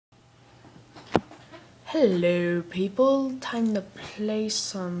Hello people, time to play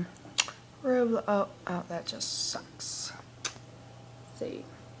some Roblox. Oh, that just sucks. Let's see.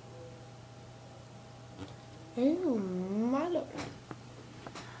 Ooh, Milo.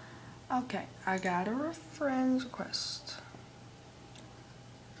 Okay, I got a friend's request.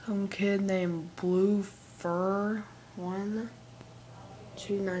 Some kid named Blue Fur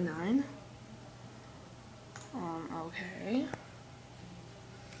 1299. Okay.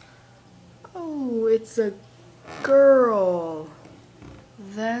 Oh, it's a girl.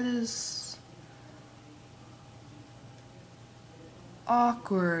 That is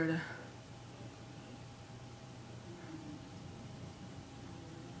awkward.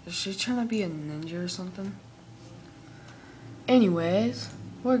 Is she trying to be a ninja or something? Anyways,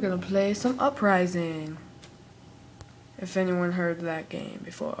 we're gonna play some Uprising. If anyone heard that game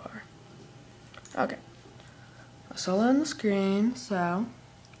before. Okay. I saw it on the screen, so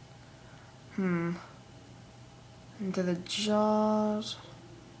into the jaws.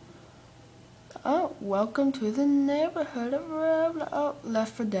 Oh, welcome to the neighborhood of Roblox. Oh,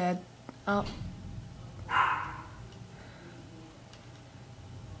 Left 4 Dead. Oh.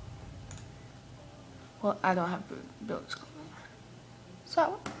 Well, I don't have builders clothing.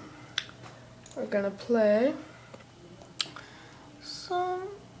 So, we're gonna play some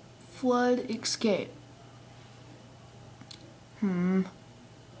Flood Escape.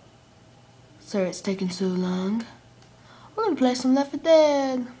 Sorry it's taking so long. We're gonna play some Left 4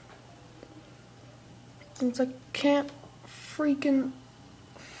 Dead. Since I can't freaking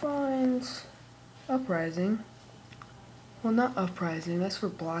find Uprising. Well, not Uprising, that's for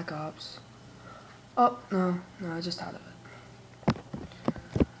Black Ops. Oh, no, I just thought of it.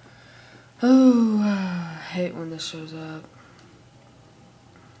 Oh, I hate when this shows up.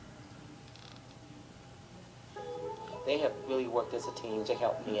 They have really worked as a team to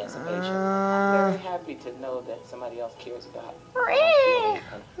help me as a patient. I'm very happy to know that somebody else cares about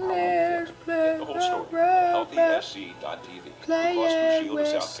Let's play the whole story. HealthySC.tv. Play Blue Cross Blue it Shield of with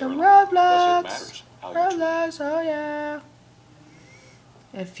South some Carolina. Roblox. Plus it matters how you treat. Roblox, oh yeah.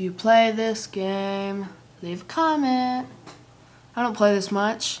 If you play this game, leave a comment. I don't play this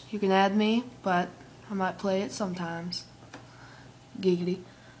much. You can add me, but I might play it sometimes. Giggity.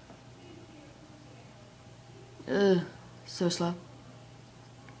 Ugh, so slow.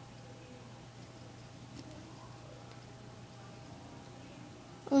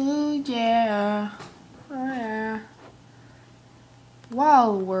 Oh yeah. Oh yeah.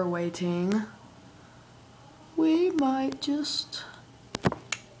 While we're waiting, we might just,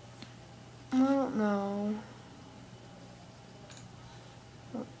 I don't know.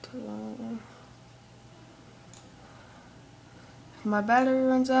 Not too long. If my battery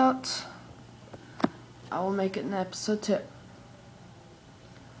runs out, I will make it an episode 2.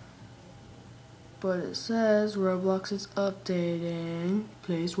 But it says Roblox is updating.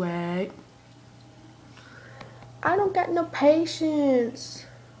 Please wait. I don't got no patience.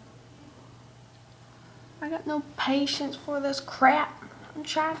 I got no patience for this crap. I'm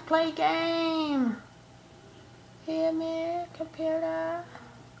trying to play a game. Hear me, computer?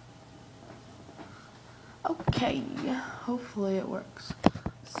 Okay, hopefully it works.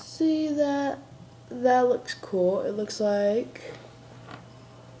 See that? That looks cool. It looks like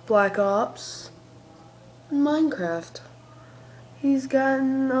Black Ops and Minecraft. He's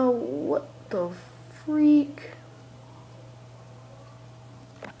gotten a what the freak?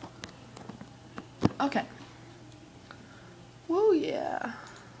 Okay. Whoa, yeah.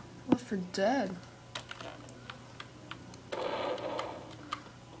 Left 4 Dead.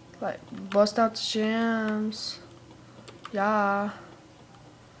 Like, bust out the jams. Yeah.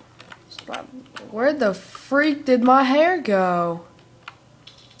 Where the freak did my hair go?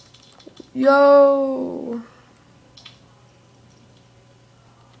 Yo.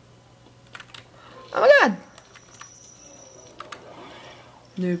 Oh my god.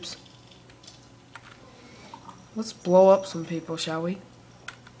 Noobs. Let's blow up some people, shall we? I'm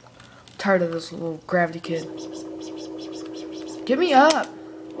tired of this little gravity kid. Get me up.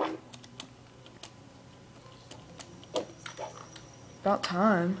 About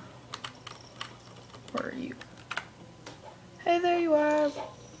time. Where are you? Hey, there you are.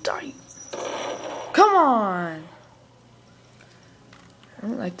 Die. Come on. I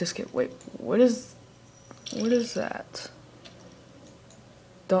don't like this kid. Wait, what is that?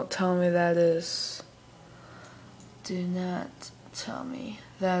 Don't tell me that is. Do not tell me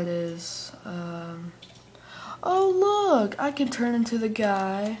that is. Oh look, I can turn into the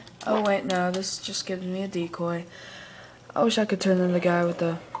guy. Oh wait, no, this just gives me a decoy. I wish I could turn into the guy with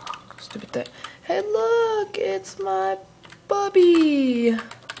the stupid thing. Hey look, it's my Bubby.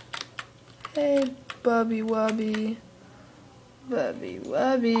 Hey Bubby Wubby. Bubby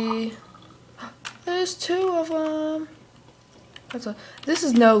Wubby. There's 2 of them. This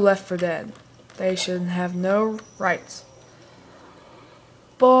is no Left 4 Dead. They should have no rights.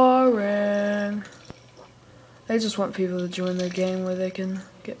 Boring. They just want people to join their game where they can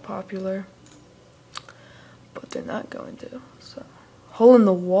get popular. But they're not going to. So, hole in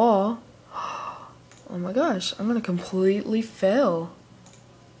the wall. Oh my gosh, I'm gonna completely fail.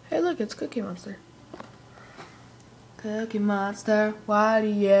 Hey look, it's Cookie Monster. Cookie Monster, why do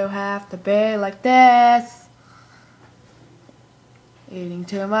you have to be like this? Eating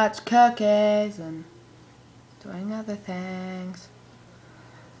too much cookies and doing other things.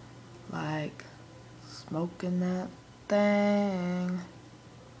 Like smoking that thing.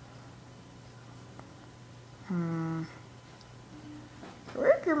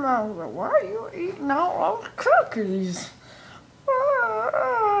 Cookie Monster, why are you eating all those cookies?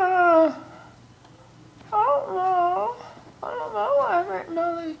 I don't know why I'm eating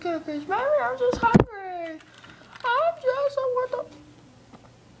all these cookies. Maybe I'm just hungry. I'm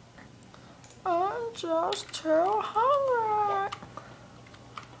just too hungry.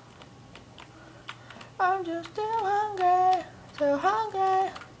 I'm just too hungry. Too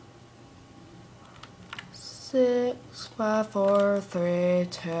hungry. 6, 5, 4, 3,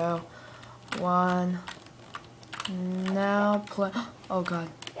 2, 1. Now play. Oh god,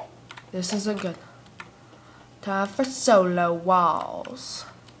 this isn't good. Time for solo walls.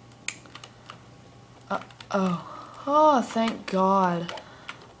 Oh, thank God.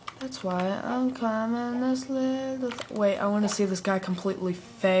 That's why I'm climbing this little. Wait, I want to see this guy completely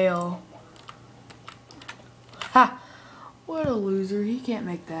fail. Ha! What a loser. He can't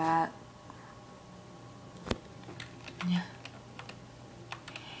make that. Yeah.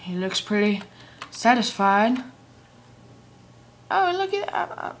 He looks pretty satisfied. Oh, look at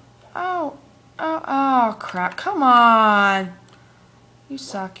that. Oh, crap. Come on. You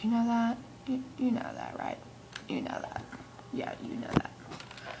suck. You know that? You know that, right? You know that. Yeah, you know that.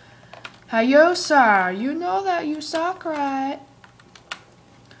 Hey, yo, sir. You know that you suck, right?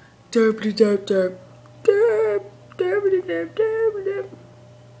 Derpity derp derp. Derp. Derpity derp derp derp.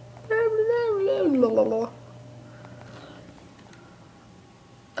 Derpity derp derp.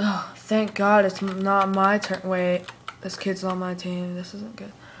 Oh, thank God it's not my turn. Wait, this kid's on my team. This isn't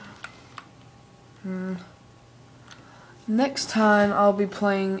good. Next time I'll be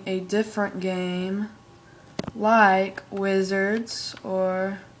playing a different game like Wizards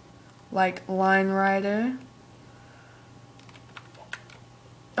or like Line Rider.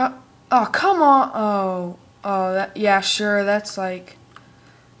 Oh, come on. Oh, yeah, sure, that's like,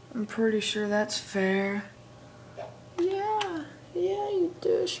 I'm pretty sure that's fair. Yeah, you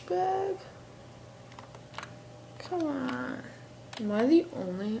douchebag. Come on. Am I the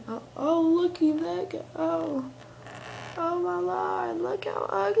only? Oh, looky that guy. Oh my Lord, look how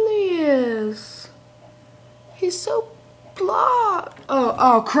ugly he is. He's so blocked.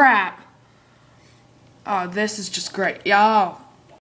 Oh, crap. Oh, this is just great. Y'all.